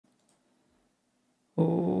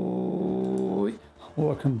Oh,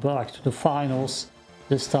 welcome back to the finals.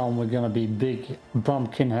 This time we're gonna be big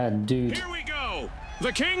pumpkin head dude. Here we go!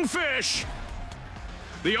 The Kingfish!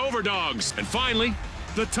 The Overdogs! And finally,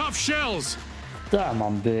 the Tough Shells! Damn,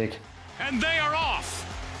 I'm big. And they are off!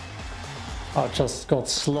 I just got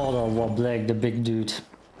slaughtered while Blake the big dude.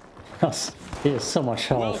 Because he has so much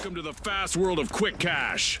health. Welcome to the fast world of quick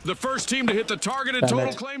cash. The first team to hit the target and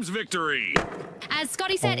total claims victory. As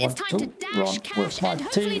Scotty said, it's time to dash, cash, and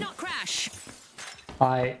hopefully not crash.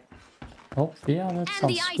 Oh, yeah, that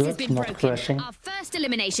sounds the ice good. has been Not broken. crashing. Our first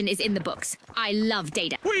elimination is in the books. I love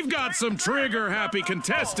data. We've got some trigger-happy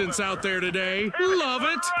contestants out there today. Love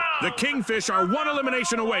it! The Kingfish are one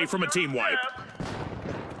elimination away from a team wipe.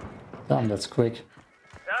 Damn, that's quick.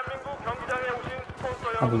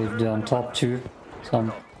 I believe they're on top too. So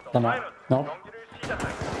I'm gonna... Nope.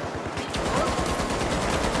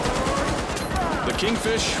 The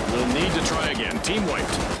Kingfish will need to try again. Team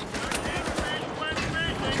wiped.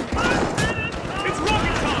 It's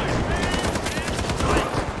rocket time!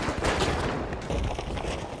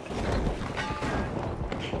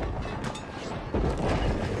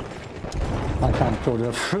 I can't go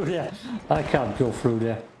there through there. I can't go through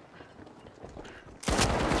there.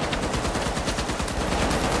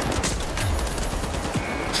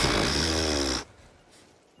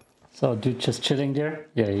 So, dude just chilling there?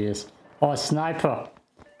 Yeah, he is. Oh, a sniper!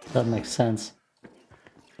 That makes sense.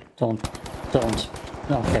 Don't.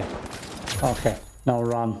 Okay. Okay, now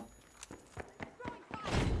run.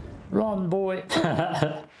 Run, boy!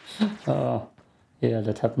 Oh, yeah,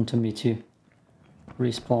 that happened to me too.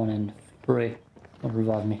 Respawn in 3. Don't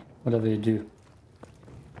revive me, whatever you do.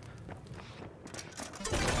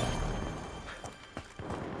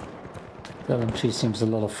 The LMG seems a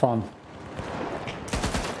lot of fun.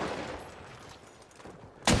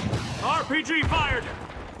 RPG fired!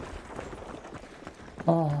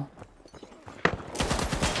 Oh.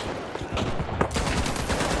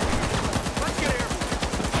 Let's get here!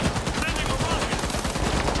 Sending a rocket!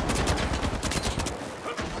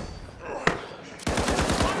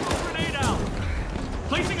 Grenade out!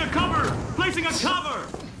 Placing a cover! Placing a cover!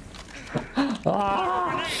 Grenade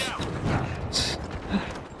out!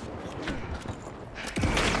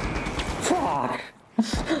 Fuck!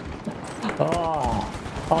 Oh!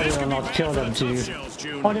 How did I not kill them, dude?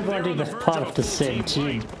 How did I be part of the same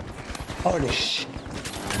team? Holy shit.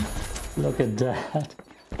 Look at that.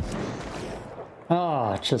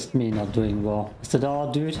 Ah, just me not doing well. Is that our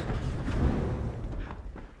dude?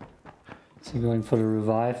 Is he going for the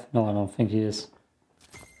revive? No, I don't think he is.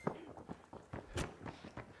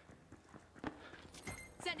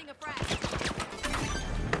 Sending a frag.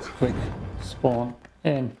 Quick, spawn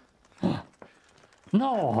in.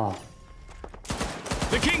 No!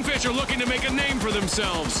 The Kingfish are looking to make a name for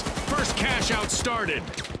themselves. First cash out started.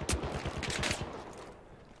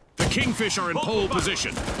 The Kingfish are in pole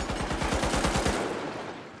position.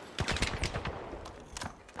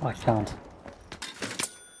 I can't.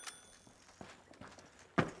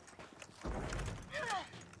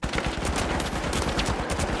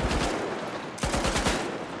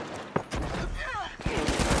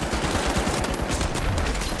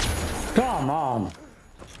 Come on!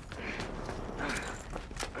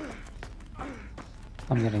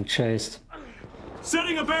 I'm getting chased.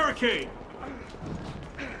 Setting a barricade.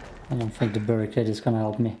 I don't think the barricade is gonna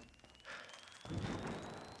help me.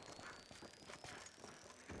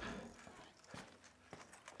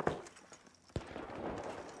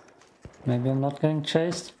 Maybe I'm not getting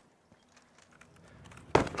chased.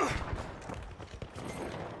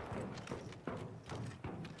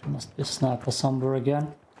 Must be a sniper somewhere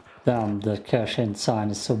again. Damn, the cash in sign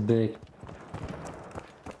is so big.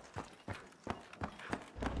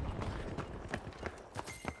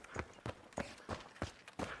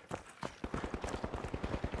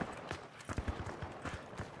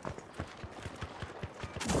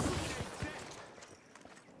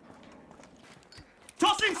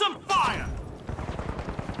 Tossing some fire!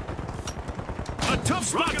 A tough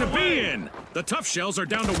spot to be in! The Tough Shells are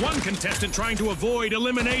down to one contestant trying to avoid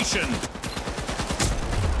elimination.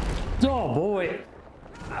 Oh boy!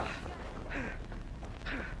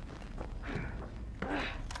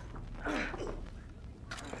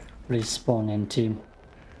 Respawn in team.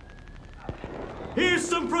 Here's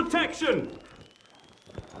some protection!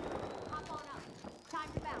 Hop on up. Time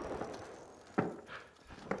to bounce.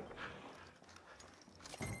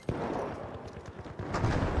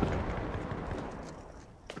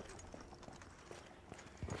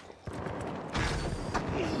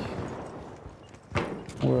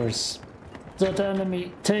 Where's that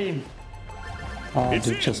enemy team? Oh, It's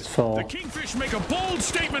dude in. just fell. The Kingfish make a bold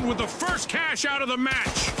statement with the first cash out of the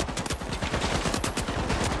match.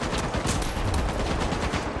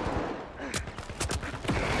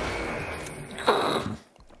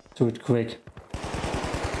 Do it quick.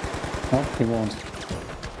 Oh, he won't.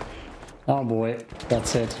 Oh boy,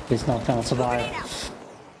 that's it. He's not gonna survive.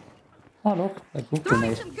 Oh look, a good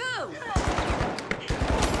grenade.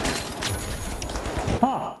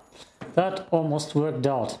 Ah, that almost worked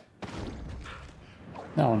out.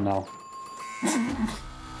 Oh no.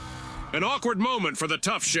 An awkward moment for the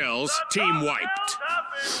tough shells. Team wiped.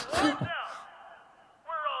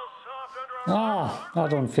 Ah, I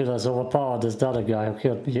don't feel as overpowered as the other guy who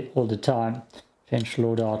killed me all the time. Change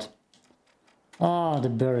loadout. Ah, the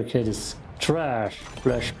barricade is trash.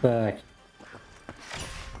 Flashback.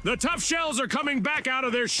 The tough shells are coming back out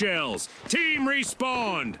of their shells. Team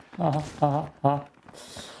respawned.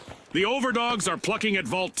 The overdogs are plucking at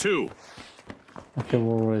Vault 2. Okay,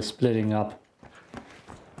 we're splitting up.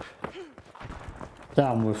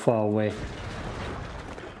 Damn, we're far away.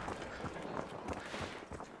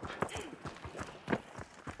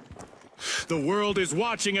 The world is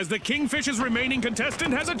watching as the Kingfish's remaining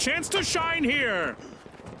contestant has a chance to shine here.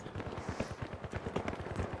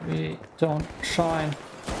 We don't shine.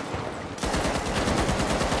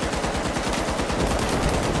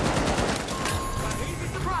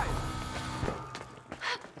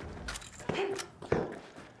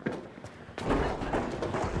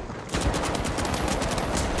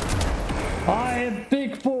 Hi,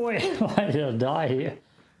 big boy! Why did I die here?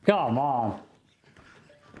 Come on.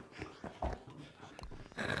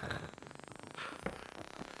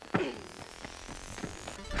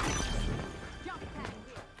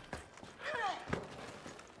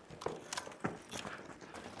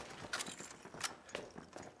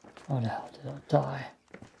 How the hell did I die?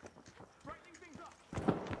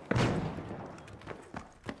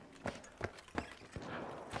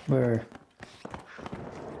 Where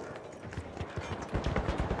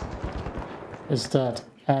is that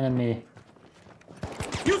enemy?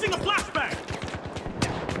 Using a flashbang.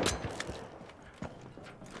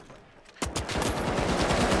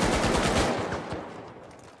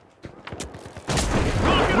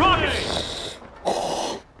 Rocket!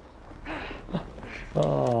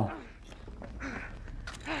 Oh.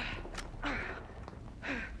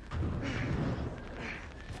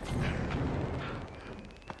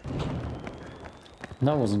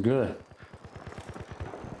 That wasn't good.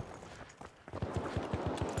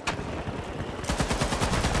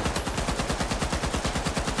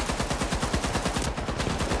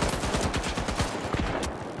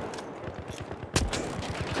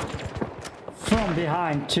 From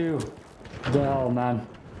behind too. The hell, man.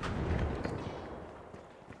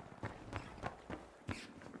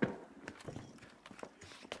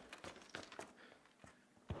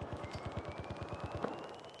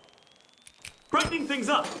 Brightening things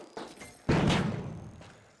up.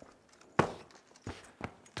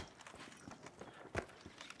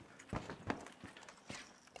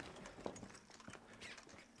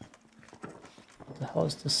 What the hell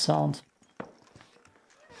is the sound?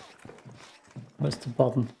 Where's the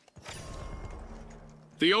button?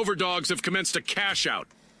 The overdogs have commenced a cash out.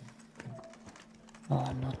 Oh,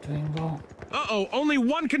 I'm not doing well. Uh-oh, only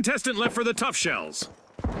one contestant left for the tough shells.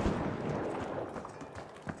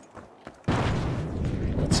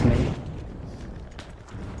 That's me.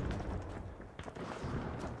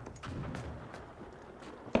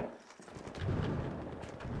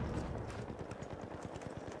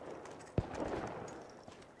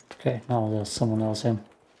 Okay, now there's someone else in.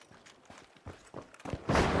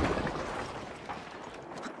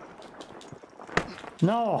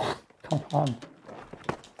 No! Come on.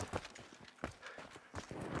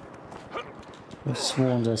 I've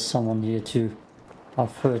sworn there's someone here too.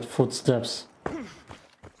 I've heard footsteps.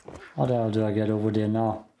 How the hell do I get over there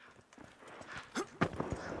now?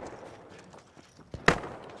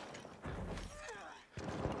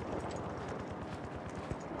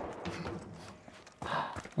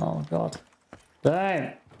 Oh god.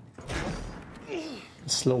 Damn! The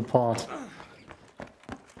slow part.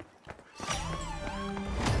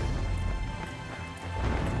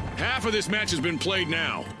 Half of this match has been played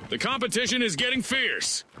now. The competition is getting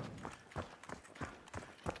fierce.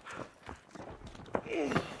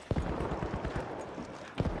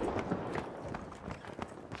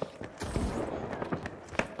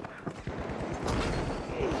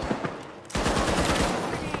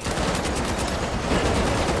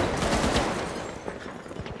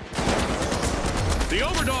 The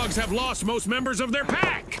overdogs have lost most members of their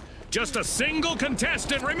pack. Just a single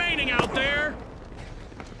contestant remaining out there.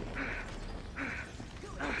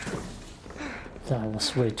 That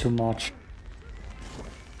was way too much.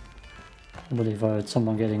 I believe I heard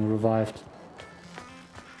someone getting revived.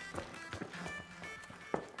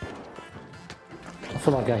 I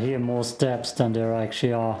feel like I hear more steps than there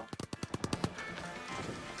actually are.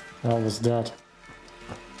 How was that?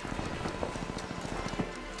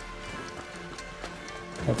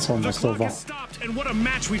 That's almost over. The clock has stopped, and what a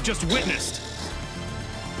match we've just witnessed.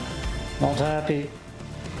 Not happy.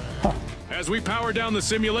 As we power down the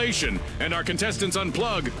simulation and our contestants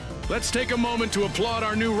unplug, let's take a moment to applaud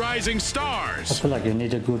our new rising I stars. feel like you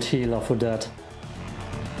need a good healer for that.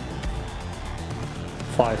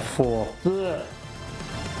 5-4. Ugh.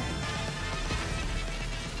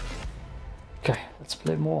 Okay, let's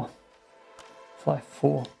play more.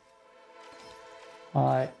 5-4.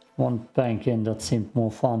 I want bank in, that seemed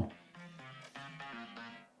more fun.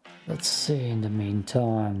 Let's see, in the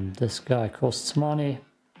meantime, this guy costs money.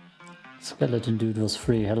 Skeleton dude was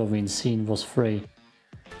free, Halloween scene was free.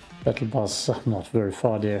 Battle bus, not very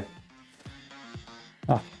far there.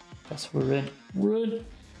 Ah, guess we're in. We're in.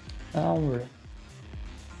 Now we're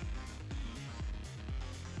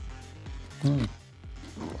in.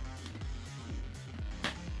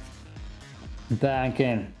 Bank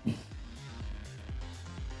in.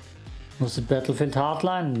 Was it Battlefield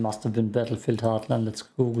Hardline? Must have been Battlefield Hardline. Let's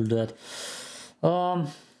Google that.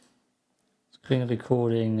 Screen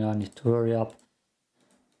recording. I need to hurry up.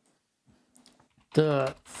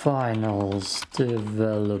 The finals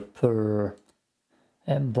developer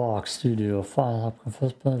Embark Studio. Final upcoming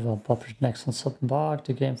first person will publish next on Embark.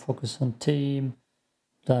 The game focus on team,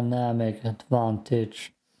 dynamic,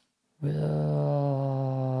 advantage.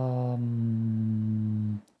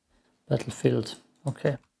 Battlefield.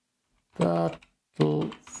 Okay.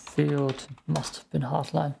 Battlefield must have been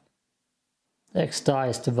Hardline.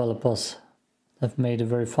 X-Dice developers have made a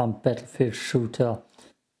very fun Battlefield shooter.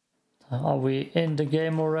 Are we in the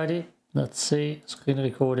game already? Let's see. Screen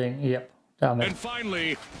recording. Yep. Damn it. And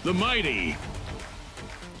finally, the mighty.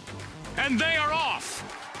 And they are off.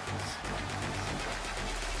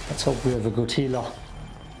 Let's hope we have a good healer.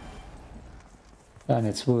 And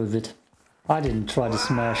it's worth it. I didn't try to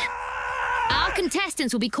smash. Our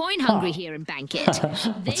contestants will be coin hungry here in Bankit.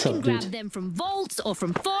 They What's can up, grab dude? them from vaults or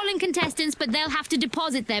from fallen contestants, but they'll have to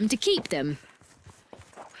deposit them to keep them.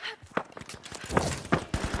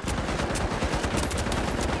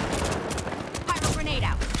 Pyro grenade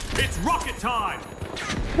out. It's rocket time!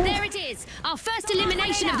 There it is, our first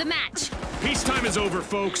elimination of the match. Peacetime is over,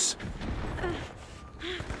 folks.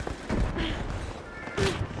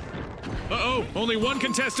 Uh-oh, only one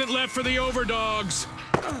contestant left for the Overdogs.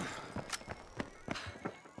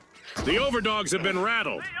 The Overdogs have been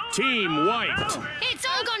rattled. Team wiped. It's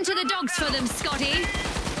all gone to the dogs for them, Scotty.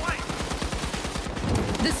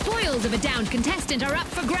 The spoils of a downed contestant are up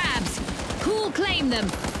for grabs. Who'll claim them?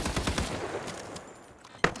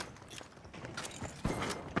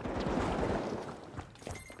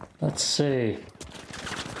 Let's see.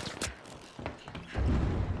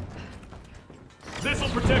 This'll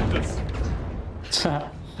protect us!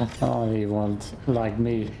 Oh, he won't like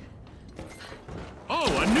me.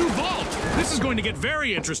 Oh, a new vault! This is going to get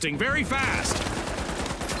very interesting very fast.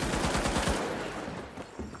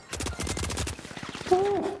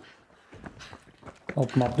 Ooh.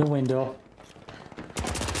 Open up the window.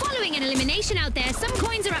 Following an elimination out there, some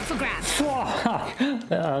coins are up for grabs.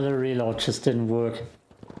 The reload just didn't work.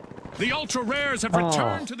 The ultra rares have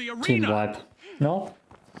returned to the Team arena. wipe. No,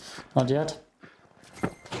 not yet.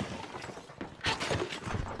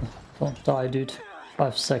 Don't die, dude.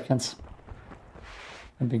 5 seconds.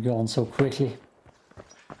 And be gone so quickly.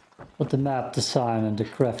 But the map design and the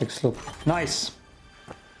graphics look nice.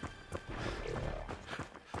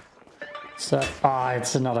 So,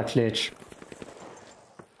 it's another glitch.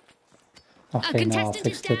 A Okay, now I contestant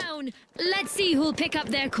is fixed it. down. Let's see who'll pick up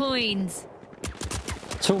their coins.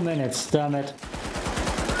 2 minutes, damn it.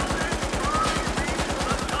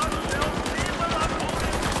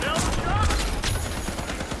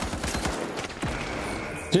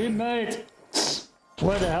 Teammate!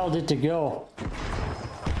 Where the hell did they go?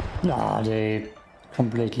 Nah, they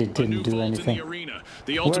completely didn't do vault anything. In the arena.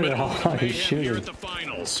 The ultimate the hell moment are of you mayhem here shooting? at the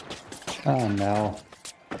finals. Oh no.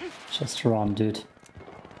 Just run, dude.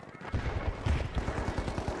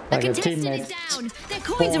 A Like a contestant teammate is down. Their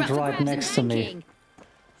coins are up spawned for right grabs next to in me. banking.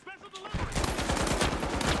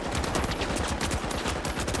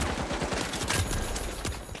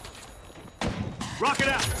 Rocket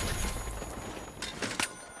out!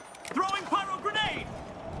 Throwing pyro grenade!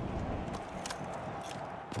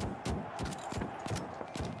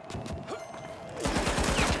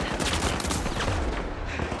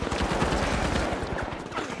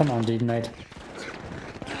 Come on, teammate.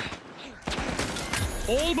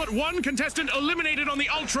 All but one contestant eliminated on the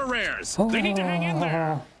ultra rares. They need to hang in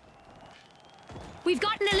there. We've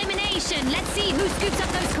got an elimination. Let's see who scoops up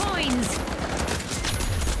those coins.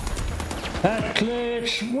 That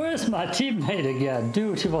glitch. Where's my teammate again?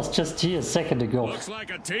 Dude, he was just here a second ago. Looks like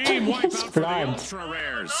a team wipe out for the ultra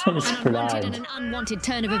rares. He's An unwanted blind. and an unwanted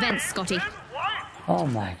turn of events, Scotty. Oh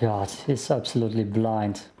my god, he's absolutely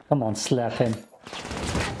blind. Come on, slap him.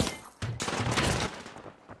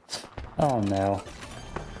 Oh no.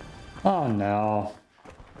 Oh no.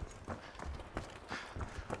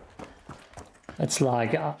 It's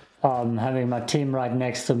like having my team right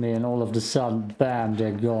next to me and all of a sudden, bam,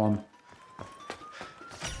 they're gone.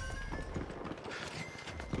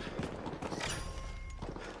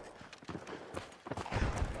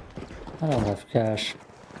 I don't have cash.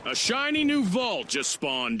 A shiny new vault just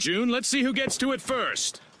spawned, June. Let's see who gets to it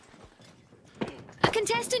first. A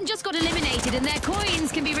contestant just got eliminated and their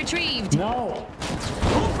coins can be retrieved. No!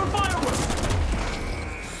 Move for fireworks!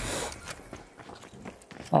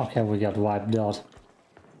 Okay, we got wiped out.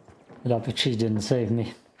 The LMG didn't save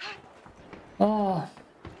me. Oh,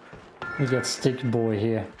 we got Stick Boy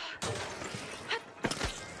here.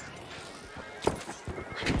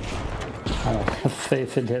 I don't have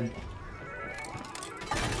faith in him.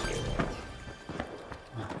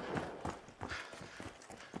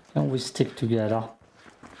 Can we stick together?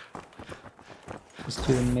 Just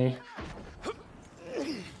you and me.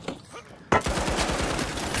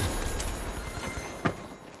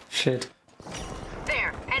 Shit.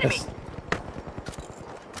 There, enemy. Yes.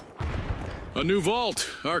 A new vault.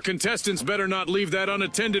 Our contestants better not leave that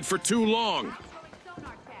unattended for too long.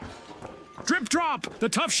 Drip drop! The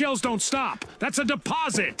tough shells don't stop. That's a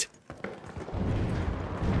deposit.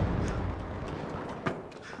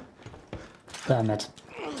 Damn it.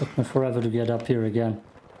 Took me forever to get up here again.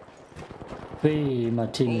 Hey, my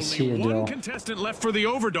team is here Only one though. contestant left for the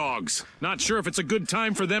overdogs. Not sure if it's a good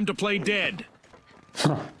time for them to play dead.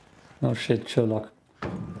 No shit, Sherlock.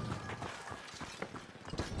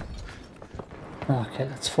 Okay,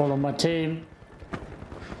 let's follow my team.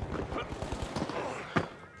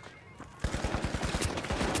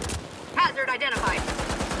 Hazard identified.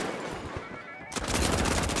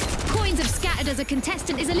 Coins have scattered as a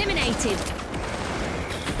contestant is eliminated.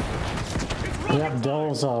 Yep,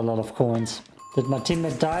 those are a lot of coins. Did my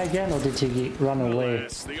teammate die again or did he run away?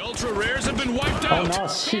 Yes, the ultra rares have been wiped Oh out. no, There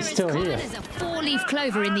she's is still common here. as a four-leaf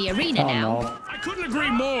clover in the arena Oh now. no. I couldn't agree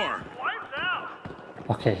more.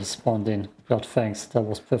 Okay, he spawned in. God thanks, that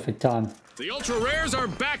was perfect time. The ultra rares are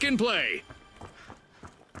back in play.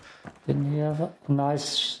 Didn't he have a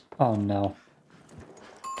nice... Oh no.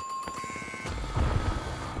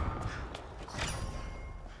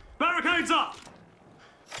 Barricades up!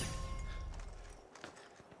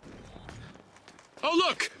 Oh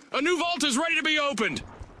look, a new vault is ready to be opened.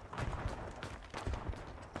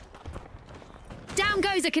 Down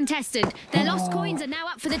goes a contestant. Their lost coins are now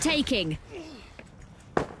up for the taking.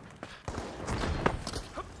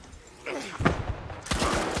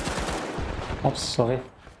 Oops, sorry.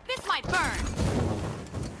 This might burn.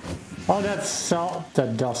 Oh,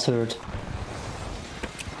 that does hurt.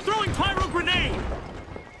 Throwing pyro grenade!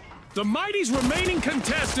 The Mighty's remaining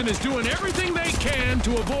contestant is doing everything they can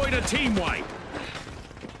to avoid a team wipe.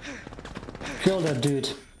 Kill that dude.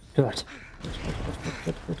 Good.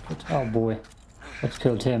 Good. Oh boy. That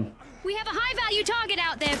killed him. We have a high-value target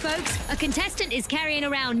out there, folks. A contestant is carrying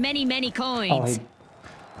around many, many Oh, coins. he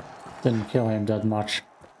didn't kill him that much.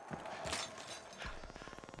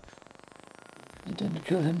 He didn't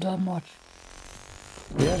kill him that much.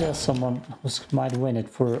 Yeah, there's someone who might win it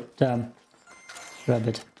for them.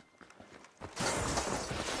 Rabbit.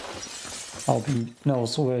 Hope he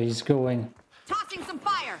knows where he's going. Tossing some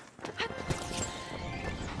fire.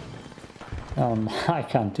 I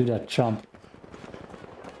can't do that jump.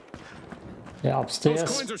 Yeah, upstairs.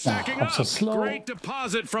 Those coins are stacking I'm up. so slow. Great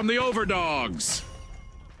deposit from the overdogs.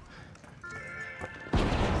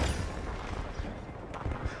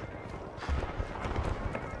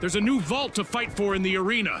 There's a new vault to fight for in the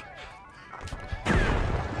arena.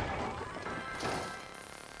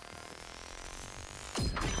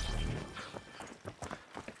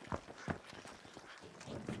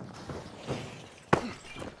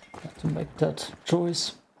 Have to make that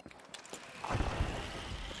choice.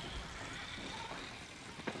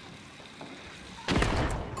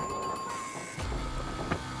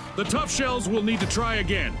 The tough shells will need to try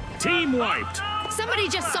again. Team wiped. Somebody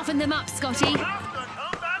just softened them up, Scotty.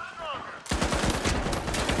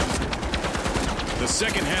 The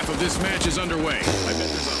second half of this match is underway. I bet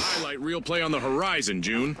there's a highlight reel play on the horizon,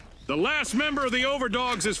 June. The last member of the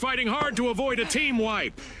overdogs is fighting hard to avoid a team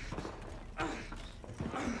wipe.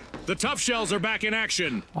 The tough shells are back in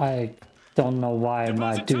action. I don't know why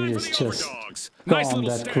my Deposit dude time is for the just overdogs. gone Nice little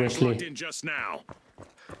that stash quickly. locked in just now.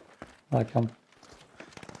 Like I'm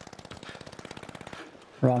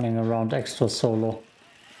running around extra solo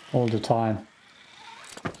all the time.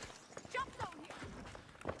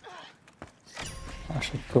 I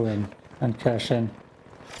should go in and cash in.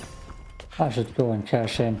 I should go and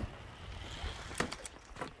cash in.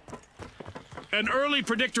 An early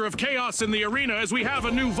predictor of chaos in the arena as we have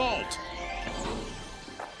a new vault.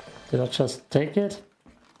 Did I just take it?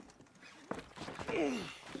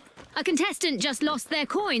 A contestant just lost their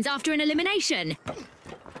coins after an elimination.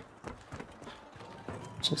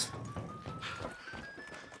 Just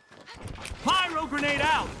Pyro grenade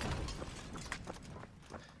out!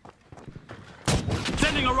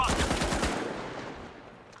 Sending a rocket!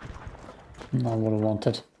 not what I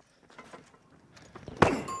wanted.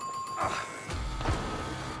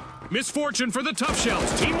 Misfortune for the tough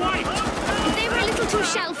shells. Team wiped. They were a little too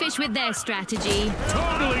shellfish with their strategy.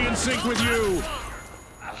 Totally in sync with you.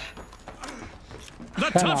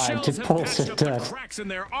 The Come tough on, shells have deposit patched up the that. cracks in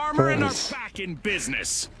their armor and are Please. back in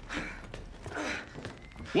business.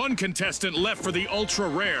 One contestant left for the ultra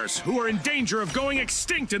rares, who are in danger of going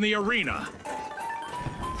extinct in the arena.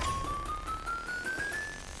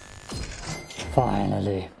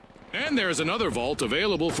 Finally. And there's another vault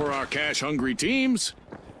available for our cash-hungry teams.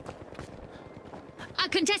 A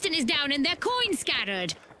contestant is down and their coins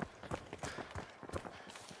scattered.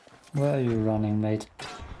 Where are you running, mate?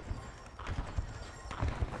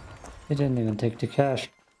 He didn't even take the cash.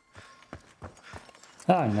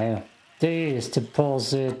 Oh no. This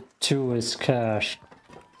deposit to his cash.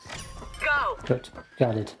 Go! Good.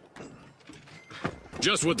 Got it.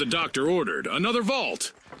 Just what the doctor ordered. Another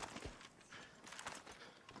vault.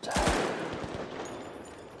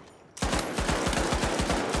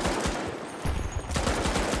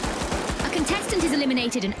 A contestant is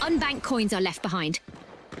eliminated and unbanked coins are left behind.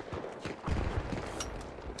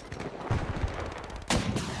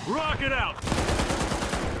 Rocket out!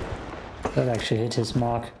 That actually hit his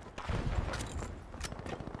mark.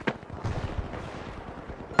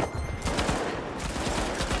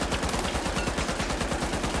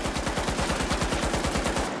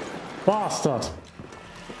 Bastard!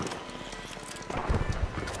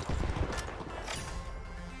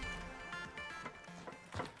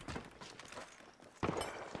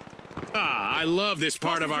 I love this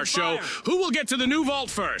part of our show. Who will get to the new vault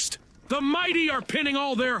first? The mighty are pinning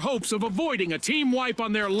all their hopes of avoiding a team wipe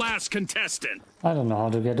on their last contestant. I don't know how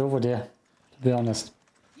to get over there, to be honest.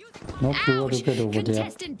 No clue how to Ouch! get over there.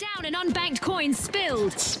 Contestant down and unbanked coins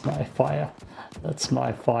spilled. That's my fire. That's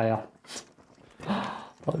my fire.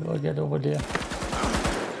 How do I get over there?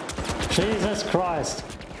 Jesus Christ!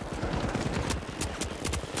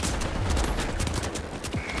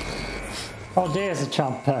 Oh, there's a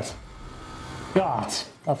jump pad. God,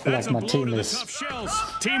 I feel That's like a my blow team to the is tough shells.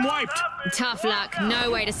 Team wiped. Tough luck.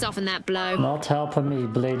 No way to soften that blow. not helping me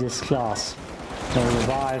play this class. No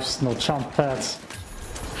revives, no jump pads.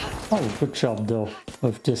 Oh, good job though,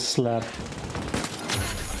 with this slap.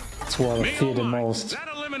 That's what I Me fear oh the my, most. That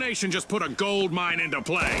elimination just put a gold mine into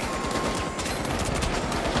play.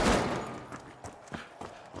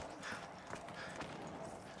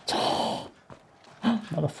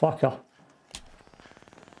 Motherfucker.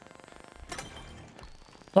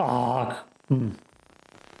 Ah,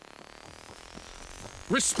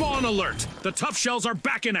 Respawn alert. The tough shells are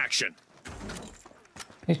back in action.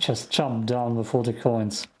 he just jumped down before the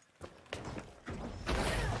coins.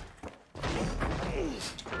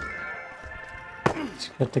 Let's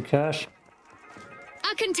get the cash.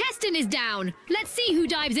 A contestant is down. Let's see who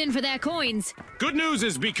dives in for their coins. Good news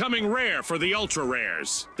is becoming rare for the ultra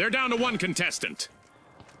rares. They're down to one contestant.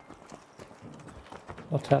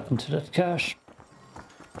 What happened to that cash?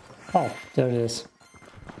 Oh, there it is.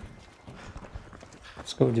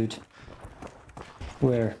 Let's go, dude.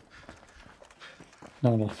 Where?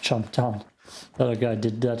 No, jump down. The other guy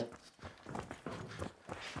did that.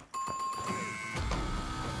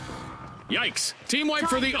 Yikes. Team wipe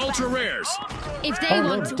for the ultra rares. If they Oh,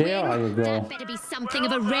 want look, to there you win, go. that better be something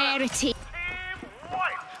of a rarity.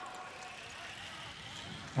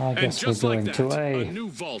 I And guess we're just like going that, to a A. new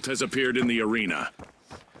vault has appeared in the arena.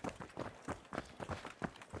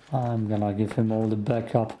 I'm gonna give him all the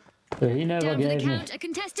backup that he never Down for the gave me. count, a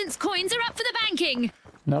contestant's coins are up for the banking.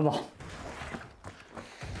 Never.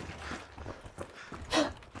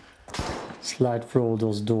 Slide through all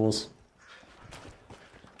those doors.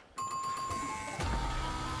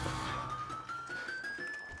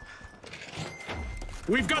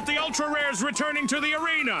 We've got the ultra rares returning to the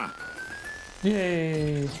arena.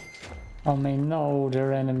 Yay! I mean, no,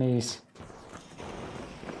 they're enemies.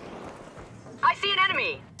 I see an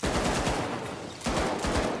enemy.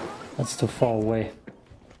 That's too far away.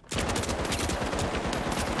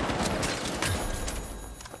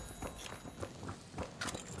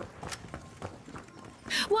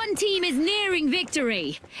 One team is nearing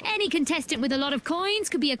victory. Any contestant with a lot of coins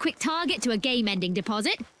could be a quick target to a game-ending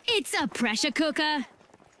deposit. It's a pressure cooker.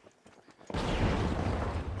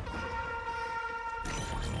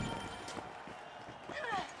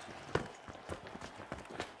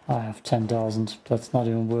 I have 10,000. That's not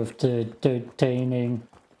even worth detaining.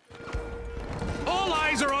 All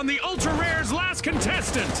eyes are on the Ultra Rare's last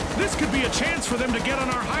contestant. This could be a chance for them to get on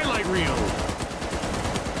our highlight reel.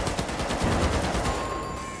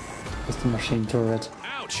 It's the machine turret.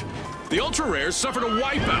 Ouch! The Ultra Rares suffered a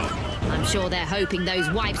wipeout. I'm sure they're hoping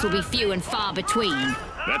those wipes will be few and far between.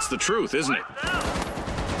 That's the truth, isn't it?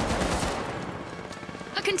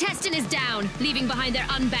 A contestant is down, leaving behind their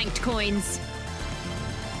unbanked coins.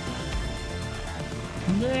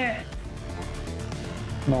 Nah.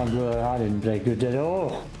 Not good. I didn't play good at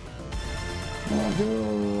all. Not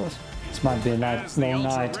good. This might be a As the long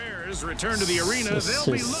Ultra night. Rares return to the arena, they'll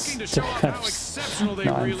be looking to show off how exceptional they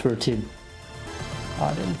really 9:13.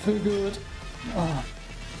 I didn't feel good. Oh.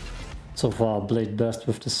 So far, I played best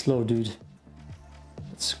with the slow dude.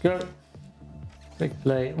 Let's go. Quick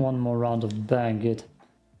play. One more round of Bang It.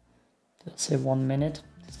 Did I say 1 minute?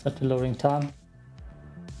 Is that the loading time?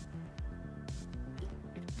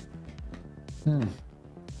 And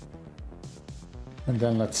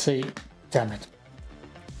then let's see. Damn it.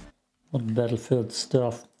 What Battlefield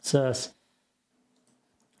stuff says.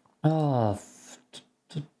 Oh,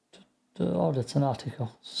 that's an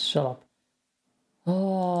article. Shut up.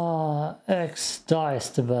 Oh,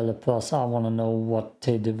 X-Dice developers. I want to know what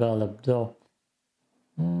they developed though.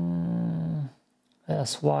 Yeah,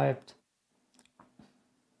 swiped.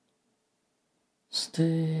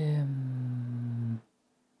 Steam.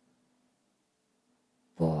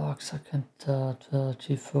 Box, I can't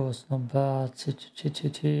GeForce, not bad.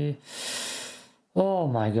 CGGT. Oh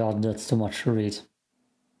my god, that's too much to read.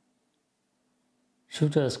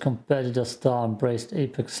 Shooters, competitor star, embraced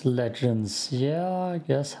Apex Legends. Yeah, I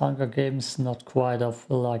guess Hunger Games, not quite. I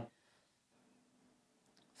feel like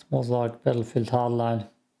it's more like Battlefield Hardline.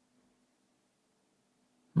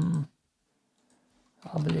 I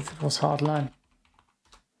believe it was Hardline.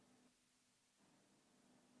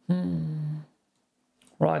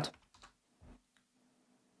 Right.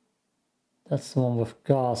 That's the one with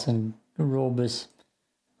Gas and Robis.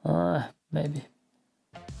 Maybe.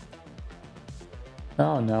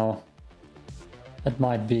 Oh no. It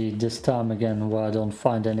might be this time again where I don't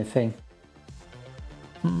find anything.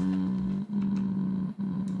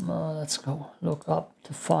 Let's go look up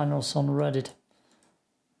the finals on Reddit.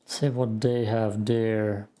 See what they have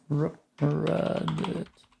there. Reddit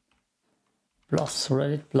Plus,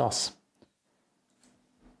 Reddit Plus.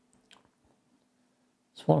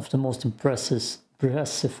 It's one of the most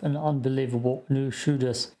impressive and unbelievable new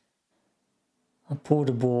shooters. A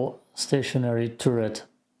portable stationary turret.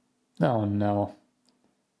 Oh no.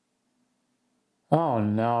 Oh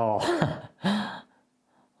no.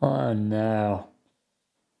 Oh no.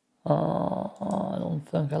 Oh, I don't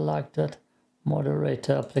think I like that.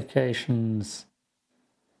 Moderator applications.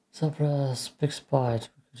 Suppress, big spite.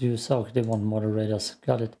 Use, okay, they want moderators.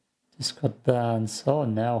 Got it. Discord bans. Oh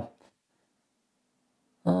no.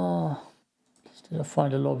 Oh, did I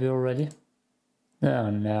find a lobby already?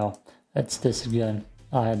 Oh no. It's this again.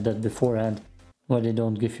 I had that beforehand, where they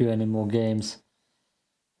don't give you any more games.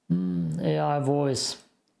 AI voice.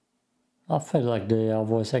 I feel like the AI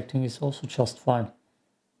voice acting is also just fine.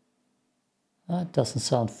 That doesn't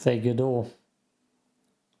sound fake at all.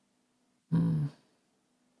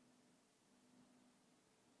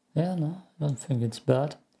 Yeah, no, I don't think it's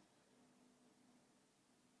bad.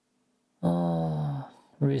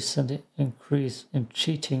 Recent increase in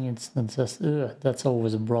cheating instances. That's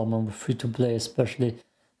always a problem with free-to-play, especially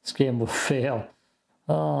this game will fail.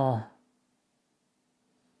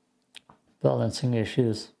 Balancing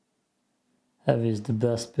issues. Heavy is the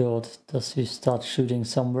best build. Does he start shooting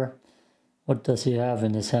somewhere? What does he have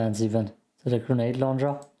in his hands even? Is it a grenade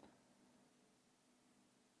launcher?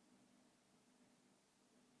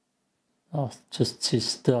 Oh, just his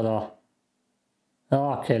stutter.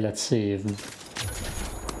 Okay, let's see.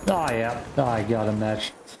 Oh yeah, I got a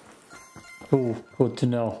match. Cool, good to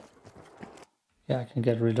know. Yeah, I can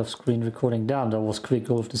get rid of screen recording. Damn, that was quick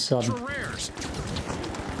all of a sudden.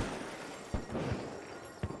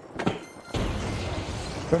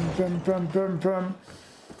 Brum.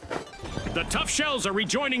 The tough shells are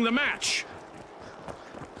rejoining the match.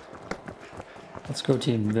 Let's go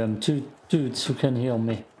team. We have 2 dudes who can heal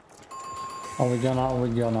me. Are we gonna?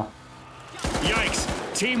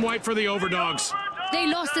 Yikes! Team wipe for the overdogs. They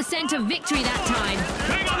lost the scent of victory that time.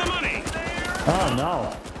 Hang on the money! Oh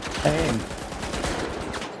no! Aim!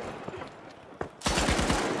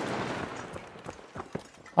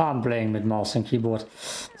 I'm playing with mouse and keyboard.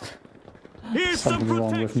 Here's Something some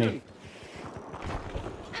wrong with me.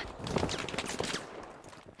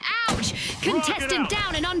 Ouch! Contestant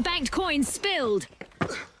down and unbanked coins spilled.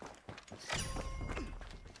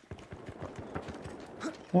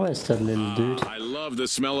 Where's that little dude? I love the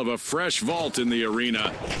smell of a fresh vault in the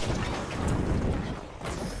arena.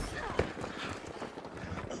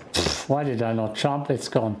 Why did I not jump? It's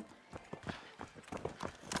gone.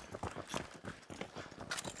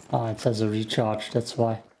 Ah, it says a recharge, that's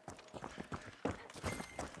why.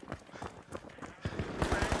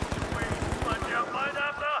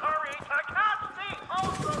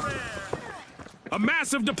 A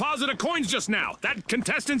massive deposit of coins just now. That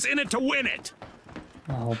contestant's in it to win it.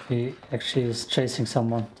 I hope he actually is chasing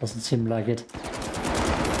someone. Doesn't seem like it.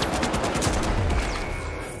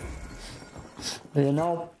 You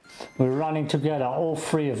know, we're running together, all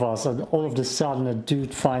 3 of us, and all of a sudden a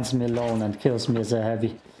dude finds me alone and kills me as a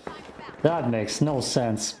heavy. That makes no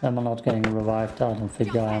sense. Am I not getting revived? I don't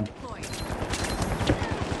think I am.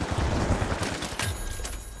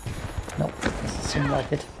 Nope, doesn't seem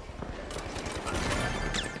like it.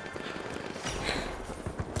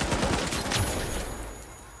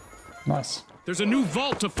 Nice. There's a new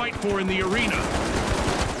vault to fight for in the arena.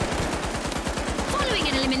 Following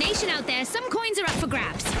an elimination out there, some coins are up for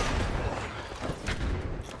grabs.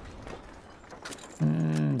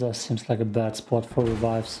 That seems like a bad spot for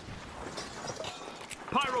revives.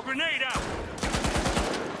 Pyro grenade out!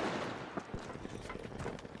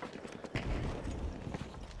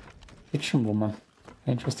 Kitchen woman.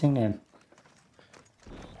 Interesting name.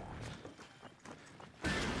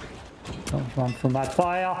 Don't run from my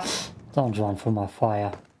fire! Don't run from my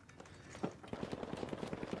fire.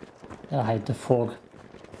 I hate the fog.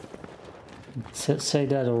 Say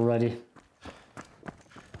that already.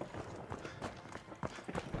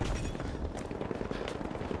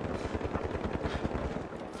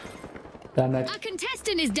 Damn it. A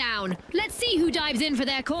contestant is down. Let's see who dives in for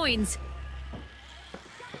their coins.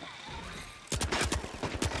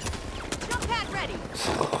 Jump pad ready.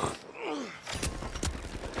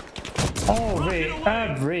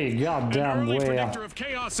 Every goddamn Early where. predictor of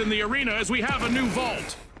chaos in the arena as we have a new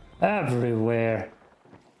vault. Everywhere.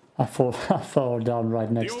 I fall down right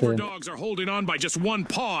The next to him. overdogs are holding on by just one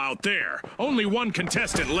paw out there. Only one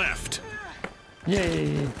contestant left.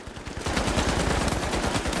 Yay.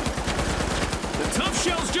 The tough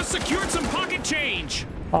shells just secured some pocket change.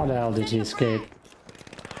 How the hell did he escape?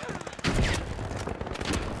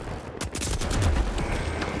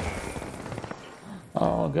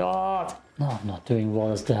 Oh god. No, I'm not doing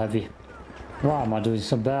well as the heavy. Why am I doing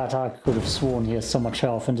so bad? I could have sworn he has so much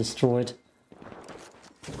health and destroyed.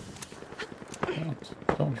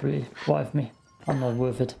 Don't revive me. I'm not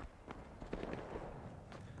worth it.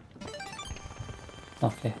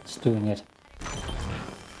 Okay, it's doing it.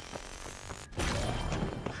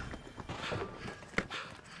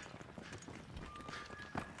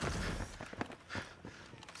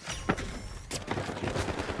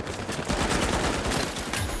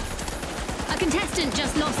 A contestant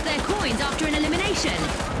just lost their coins after an elimination.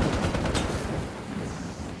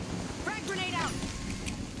 Frag grenade out.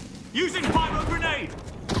 Using pyro grenade!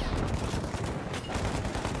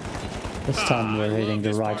 This time we're hitting the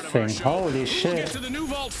This right part of our thing. show. Holy Who will shit! get to the new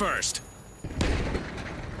vault first?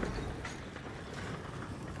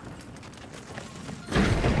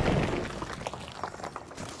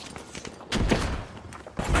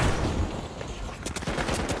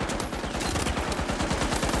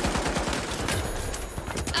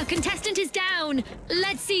 A contestant is down.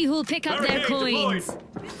 Let's see who'll pick up their Barricade deployed. coins.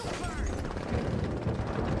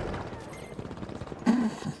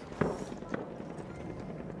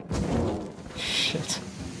 Shit.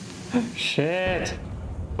 Shit!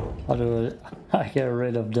 How do I get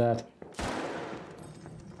rid of that?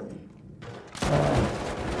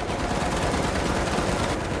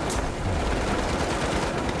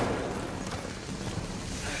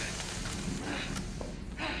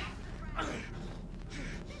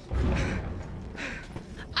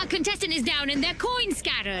 A contestant is down and their coins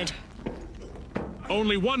scattered.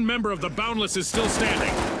 Only one member of the Boundless is still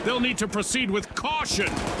standing. They'll need to proceed with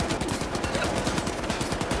caution.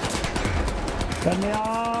 Let me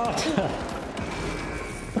out!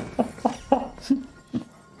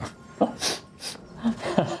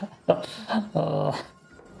 Oh.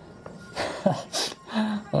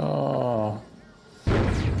 Oh.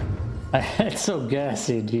 It's so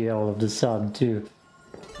gassy in here all of the sudden too.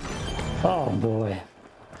 Oh boy.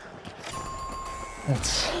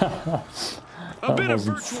 That's A bit of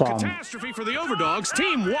wasn't virtual fun. catastrophe for the Overdogs.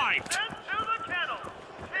 Team wiped.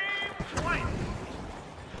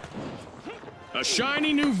 A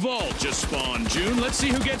shiny new vault just spawned, June. Let's see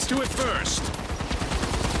who gets to it first.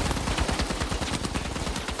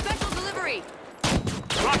 Special delivery.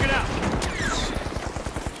 Rocket out.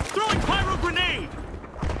 Throwing pyro grenade.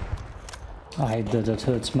 I hate that it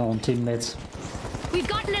hurts my own teammates. We've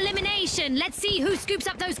got an elimination. Let's see who scoops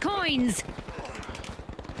up those coins.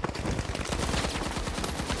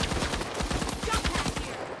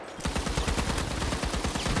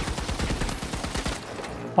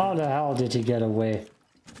 How the hell did he get away?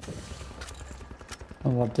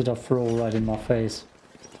 And what did I throw right in my face?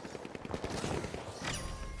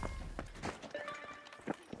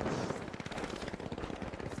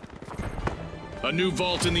 A new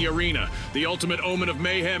vault in the arena. The ultimate omen of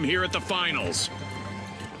mayhem here at the finals.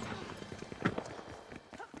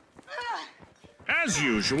 As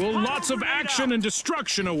usual, lots of action and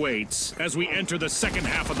destruction awaits as we enter the second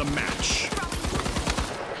half of the match.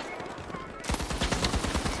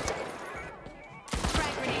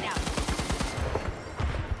 Frag grenade out.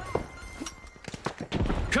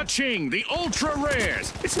 Ka-ching, the ultra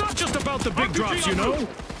rares. It's not just about the big drops, you know.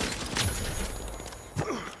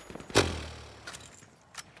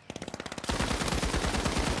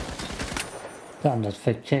 Damn, that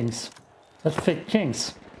fake kings. That fake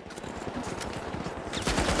kings.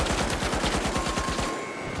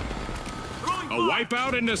 A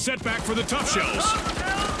wipeout and a setback for the tough shells.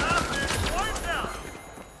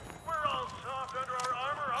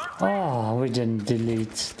 Oh, we didn't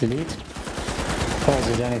delete. Delete? Pause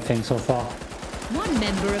it anything so far. One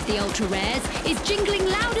member of the Ultra Rares is jingling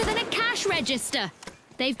louder than a cash register.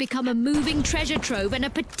 They've become a moving treasure trove and a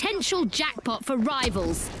potential jackpot for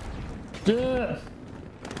rivals. Duh.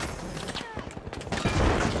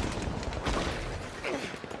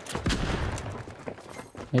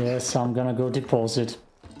 Yes, I'm gonna go deposit.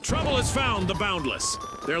 Trouble has found the Boundless.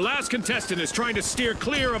 Their last contestant is trying to steer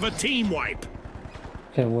clear of a team wipe.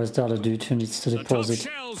 Okay, where's the other dude who needs to The tough deposit?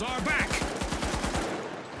 shells are back.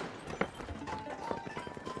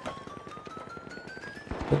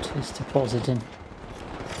 But he's depositing.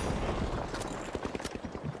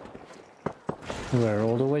 We're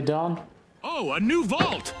all the way down. Oh, a new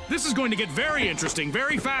vault! This is going to get very interesting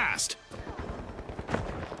very fast.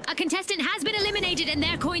 A contestant has been eliminated and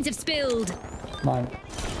their coins have spilled. Mine.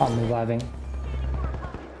 I'm reviving.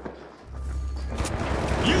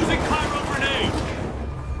 Using pyro grenade.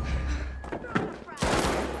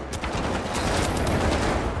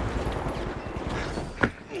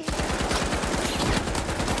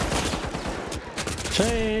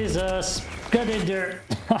 Jesus! Get in there!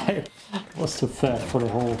 I was too fat for the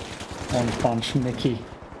whole one-punch Mickey.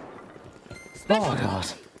 Oh god.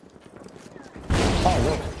 Oh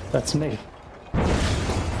look, that's me.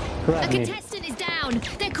 A Grab me. contestant is down.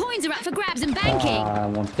 Their coins are up for grabs and banking. I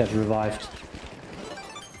won't get revived.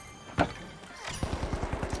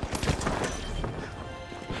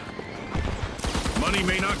 Money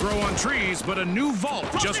may not grow on trees, but a new vault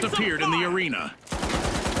just appeared in the arena.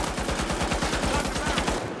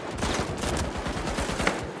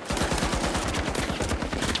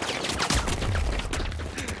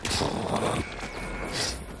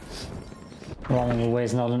 Running away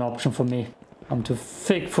is not an option for me. I'm too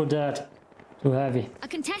thick for that. Too heavy. A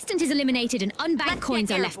contestant is eliminated and unbanked coins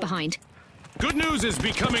are left behind. Good news is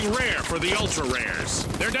becoming rare for the ultra rares.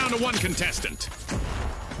 They're down to one contestant.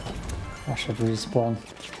 I should respawn.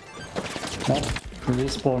 No,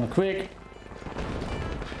 respawn quick.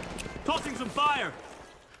 Tossing some fire.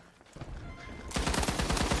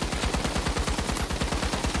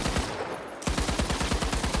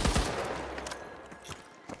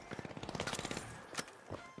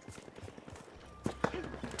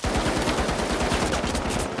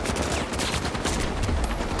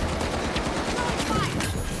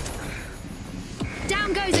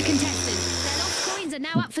 Down goes a contestant. Their lost coins are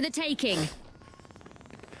now up for the taking.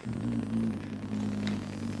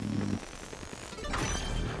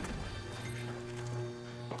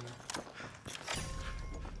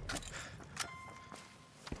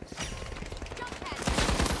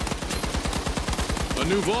 A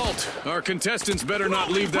new vault. Our contestants better not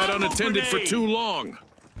leave that unattended for too long.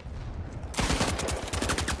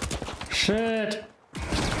 Shit!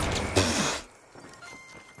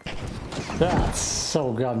 That's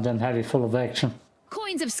so goddamn heavy, full of action.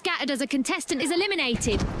 Coins have scattered as a contestant is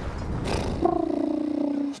eliminated.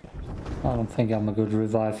 I don't think I'm a good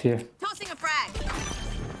revive here. Tossing a frag.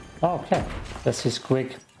 Okay, this is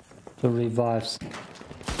quick. the revives.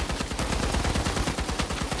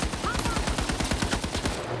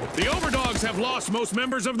 The Overdogs have lost most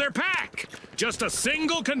members of their pack. Just a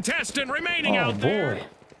single contestant remaining Oh out there. boy.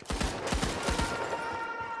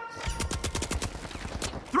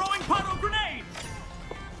 Throwing pyro grenade!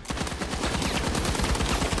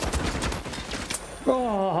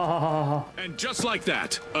 Oh, And just like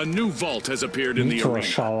that, a new vault has appeared in the meteor arena.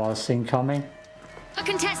 showers incoming. A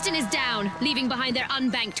contestant is down, leaving behind their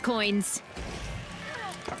unbanked coins.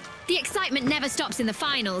 The excitement never stops in the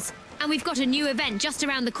finals, and we've got a new event just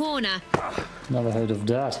around the corner. Never heard of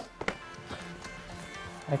that.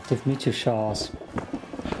 Active meteor showers.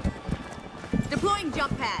 Deploying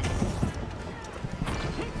jump pad.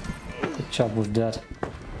 Good job with that.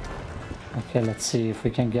 Okay, let's see if we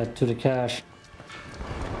can get to the cache.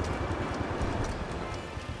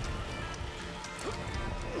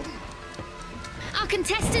 Our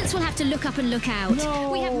contestants will have to look up and look out.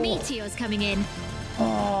 No. We have meteors coming in.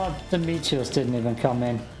 Oh, the meteors didn't even come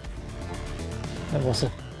in. That was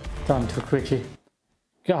done too quickly.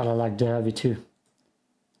 God, I like the heavy too.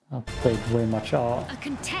 I played way much A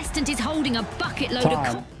contestant is holding a bucket load of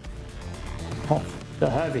time. Oh, the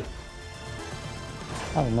heavy.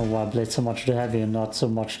 I don't know why I played so much the heavy and not so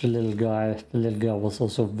much the little guy. The little guy was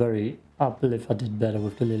also very up if I did better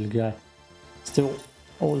with the little guy. Still,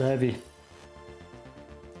 all heavy.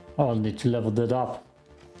 I'll need to level that up.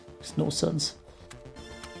 Makes no sense.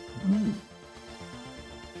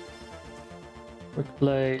 Quick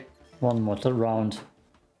play. One more round.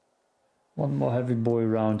 One more heavy boy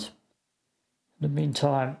round. In the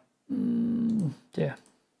meantime, yeah.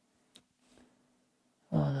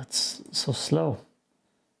 Oh, that's so slow.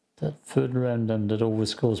 That third random that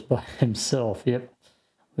always goes by himself. Yep,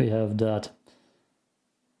 we have that.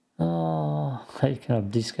 Oh, hey, can I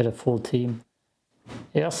please get a full team?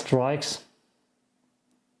 Airstrikes.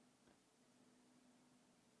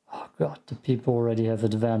 Oh god, the people already have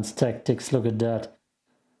advanced tactics. Look at that.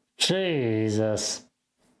 Jesus.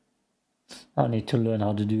 I need to learn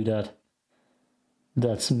how to do that.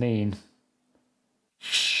 That's mean.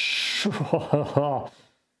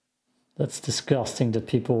 That's disgusting that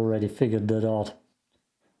people already figured that out.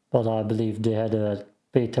 But I believe they had a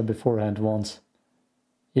beta beforehand once.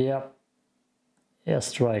 Yep.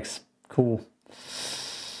 Airstrikes. Cool.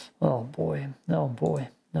 Oh boy. No boy.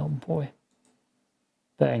 No boy.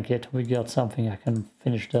 Bank it. We got something. I can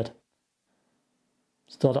finish that.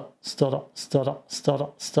 Stutter, stutter, stutter, stutter,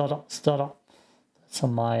 stutter, stutter. That's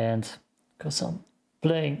on my end. Because I'm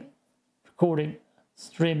playing, recording,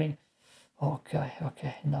 streaming. Okay,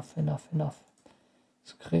 okay. Enough, enough, enough.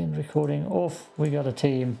 Screen recording off. We got a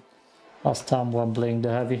team. Last time one playing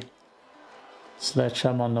the heavy.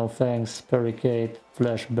 Sledgehammer, no thanks. Barricade,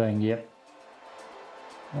 flashbang, yep.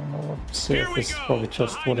 I don't know what to say. This is probably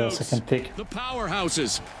just what else I can pick. The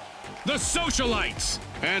powerhouses, the socialites,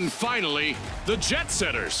 and finally, the jet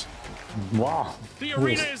setters. Wow. The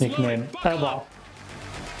arena Worst is nickname loaded. Buckle ever. up.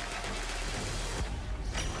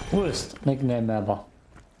 Worst nickname ever.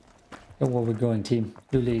 Oh, where we're going, team.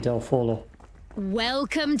 You lead, I'll follow.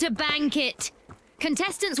 Welcome to Bank It.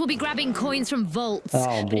 Contestants will be grabbing coins from vaults.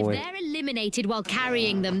 Oh, But if boy. they're eliminated while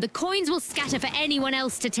carrying them, the coins will scatter for anyone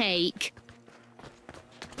else to take.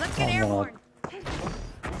 Let's get Oh, airborne.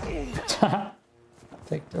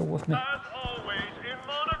 Take that with me. As always, in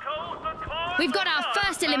Monaco, the car We've got our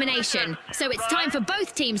first elimination, so it's time for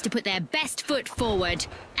both teams to put their best foot forward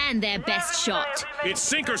and their best shot. It's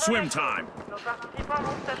sink or swim time. Nos participants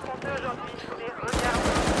vont s'affronter aujourd'hui sous les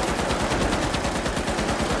regards.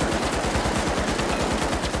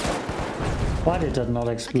 Why did that not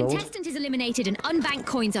A explode? contestant is eliminated and unbanked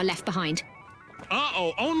coins are left behind.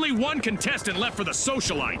 Uh-oh, only one contestant left for the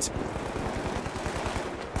socialites.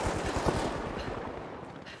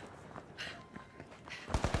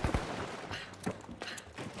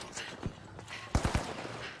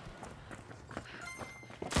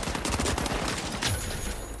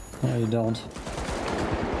 No, you don't.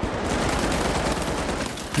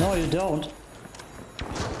 No, you don't.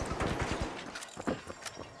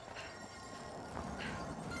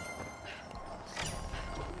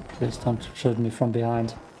 Please don't shoot me from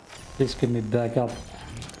behind. Please give me back up.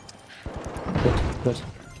 Good, good.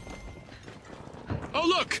 Oh,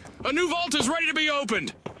 look! A new vault is ready to be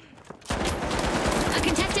opened. A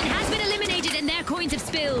contestant has been eliminated and their coins have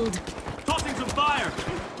spilled. Tossing some fire!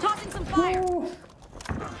 Tossing some fire.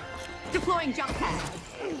 Deploying jump pad.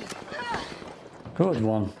 Good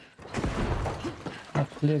one.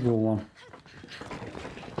 Actually a good one.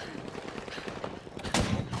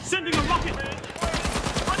 Sending a rocket!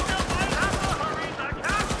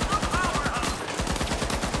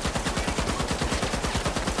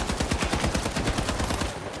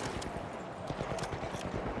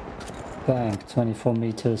 Bang, 24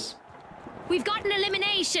 meters. We've got an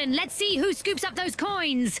elimination. Let's see who scoops up those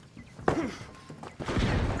coins.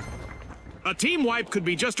 A team wipe could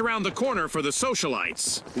be just around the corner for the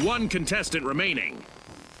socialites. One contestant remaining.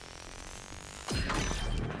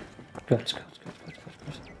 Good.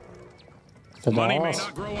 The Money may doors.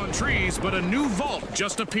 not grow on trees, but a new vault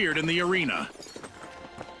just appeared in the arena.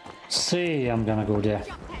 See, I'm gonna go there.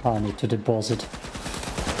 I need to deposit.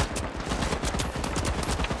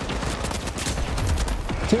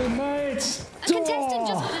 Teammates! A contestant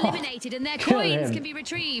just got eliminated and their Kill coins him. can be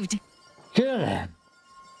retrieved. Kill him!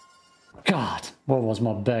 God, where was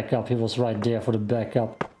my backup? He was right there for the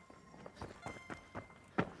backup.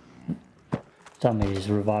 Tell me he's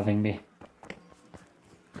reviving me.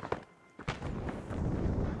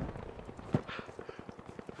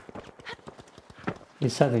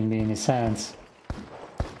 He's having me in his hands.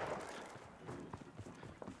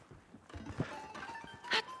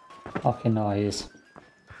 Okay, now he is.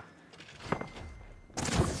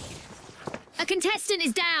 A contestant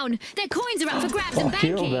is down. Their coins are up for grabs and Fuck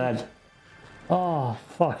you, banking. man. Oh,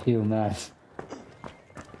 fuck you, man.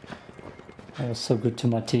 That was so good to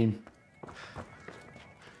my team.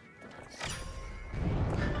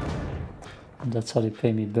 And that's how they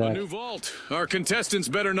pay me A back. new vault. Our contestants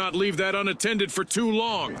better not leave that unattended for too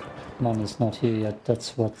long. Money's not here yet,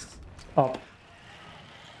 that's what's up.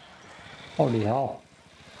 Holy hell.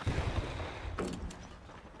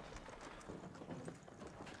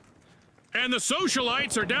 And the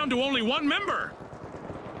socialites are down to only one member.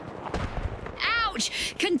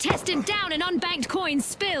 Ouch! Contestant down and unbanked coins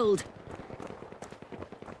spilled.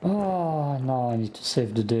 Oh, now I need to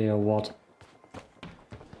save the day or what?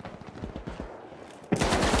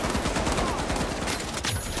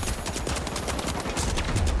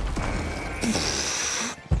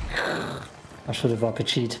 I should have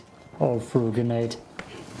RPG'd all through a grenade.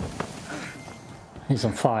 He's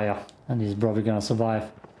on fire and he's probably gonna survive.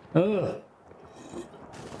 Ugh.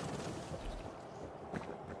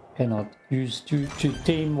 Cannot use to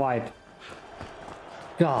team wipe.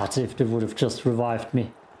 God, if they would have just revived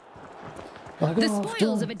me. Like, The oh,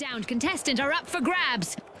 spoils done of a downed contestant are up for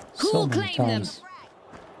grabs. so Who'll many claim them? times.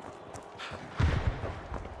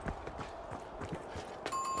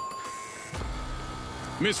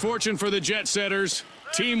 Misfortune for the jet setters.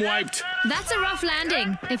 Team wiped. That's a rough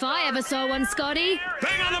landing. If I ever saw one, Scotty.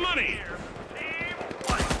 Bang on the money.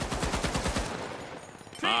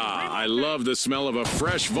 Ah, I love the smell of a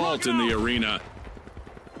fresh vault in the arena.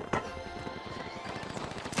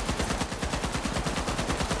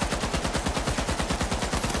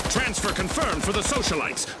 Transfer confirmed for the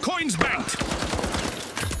socialites. Coins banked.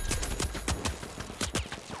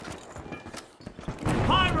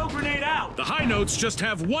 Pyro grenade out! The high notes just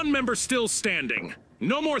have one member still standing.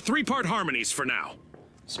 No more three-part harmonies for now.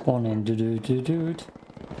 Spawn in, dude.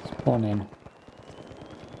 Spawn in.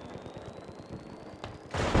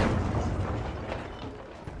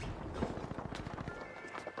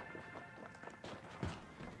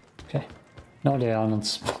 Okay. No, they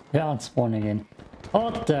aren't spawning in.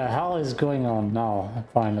 What the hell is going on now?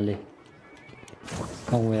 Finally.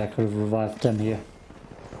 No way I could have revived them here.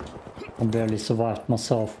 I barely survived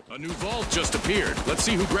myself. A new vault just appeared. Let's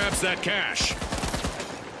see who grabs that cash.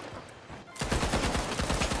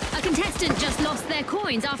 A contestant just lost their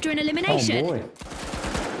coins after an elimination. Oh boy.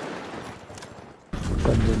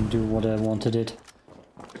 That didn't do what I wanted it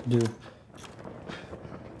to do.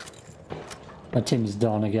 My team is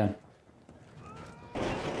down again.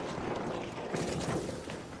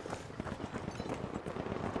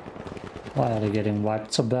 Why are they getting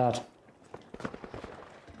wiped so bad?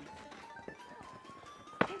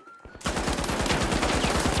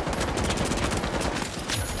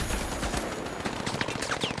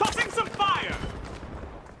 Tossing some fire!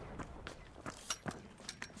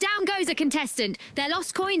 Down goes a contestant. Their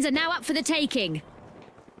lost coins are now up for the taking.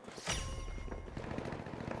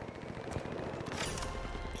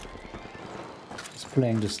 Just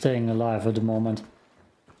playing to staying alive at the moment.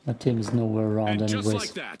 My team is nowhere around And just anyways.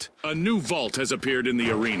 like that, a new vault has appeared in the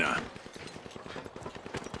arena.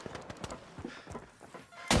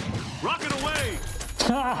 Rocket away!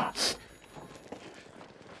 Ha!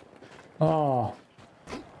 Oh.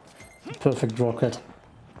 Perfect rocket.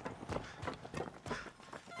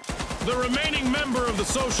 The remaining member of the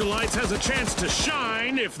socialites has a chance to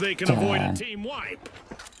shine if they can avoid a Damn. team wipe.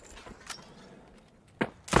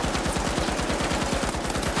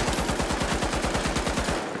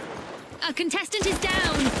 A contestant is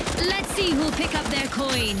down. Let's see who'll pick up their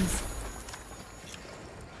coins.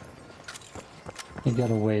 He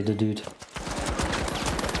got away, the dude.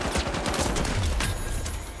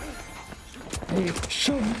 He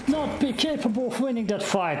should not be capable of winning that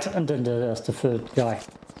fight. And then there's the third guy.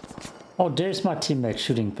 Oh, there's my teammate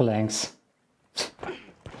shooting planks.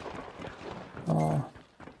 Oh.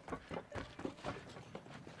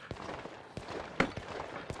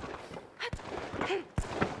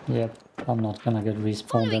 Yep, I'm not gonna get respawned.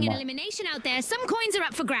 Following an elimination out there, some coins are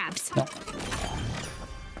up for grabs. No.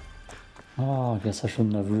 Oh, I guess I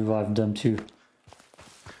shouldn't have revived them too.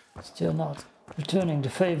 Still not returning the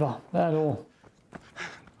favor at all.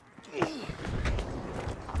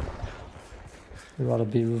 We'd rather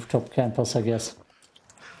be rooftop campers, I guess.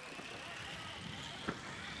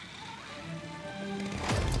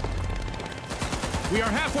 We are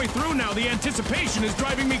halfway through now. The anticipation is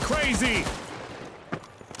driving me crazy.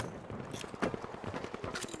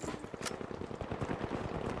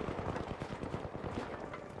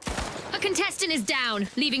 A contestant is down,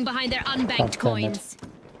 leaving behind their unbanked coins.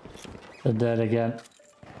 They're dead again.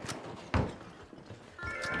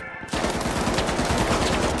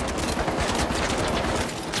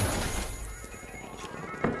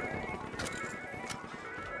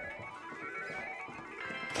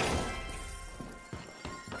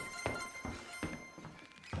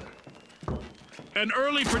 An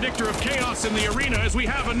early predictor of chaos in the arena as we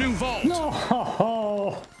have a new vault.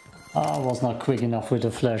 No! I was not quick enough with the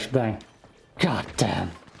flashbang. God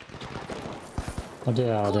damn. Oh,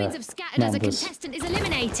 there are Coins the have scattered as a numbers. contestant is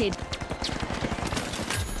eliminated.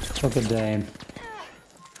 Look at them.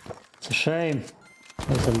 It's a shame.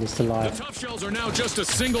 He's at least The alive. tough shells are now just a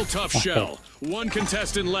single tough shell. One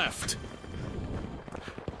contestant left.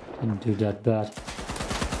 Didn't do that bad.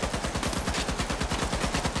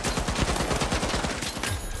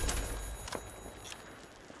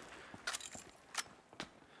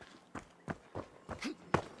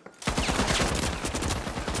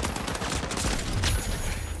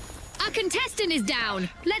 A contestant is down.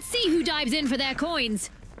 Let's see who dives in for their coins.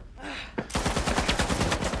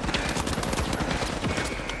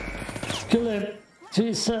 Kill him. He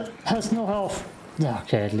has no health.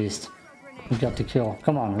 Okay, at least. We got the kill.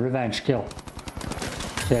 Come on, revenge kill.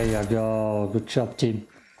 There you go. Good job, team.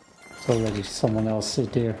 It's already someone else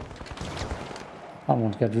there. I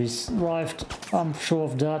won't get revived. I'm sure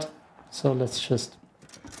of that. So let's just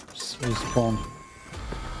respawn.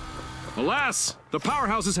 Alas, the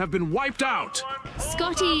powerhouses have been wiped out.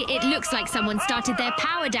 Scotty, it looks like someone started their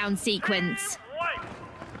power down sequence.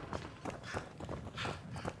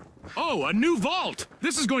 Oh, a new vault.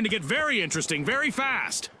 This is going to get very interesting very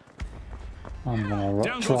fast. I'm gonna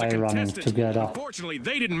Down goes a try running contestant. together. Unfortunately,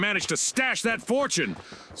 they didn't manage to stash that fortune.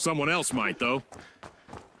 Someone else might, though.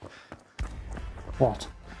 What?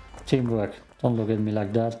 Teamwork. Don't look at me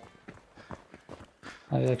like that.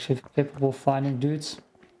 Are you actually capable of finding dudes?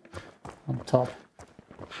 On top.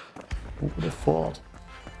 Who would have thought?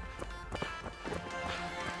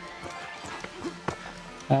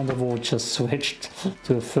 And the wall just switched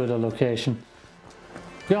to a further location.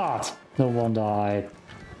 God! No wonder I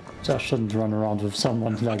just shouldn't run around with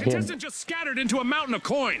someone like him. Contestant just scattered into a mountain of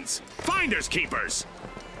coins. Finders keepers.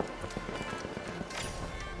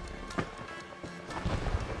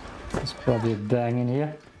 There's probably a bang in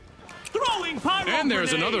here. Throwing pyro And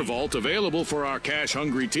there's grenade. another vault available for our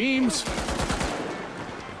cash-hungry teams.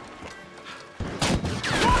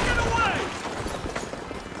 Walking away.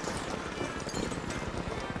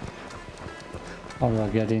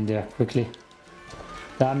 Alright, get in there quickly.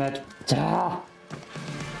 Damn it. Ah!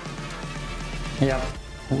 Yep,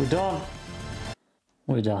 we're done.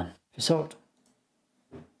 We're done. Peace out.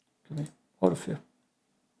 Get me out of here.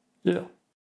 Yeah.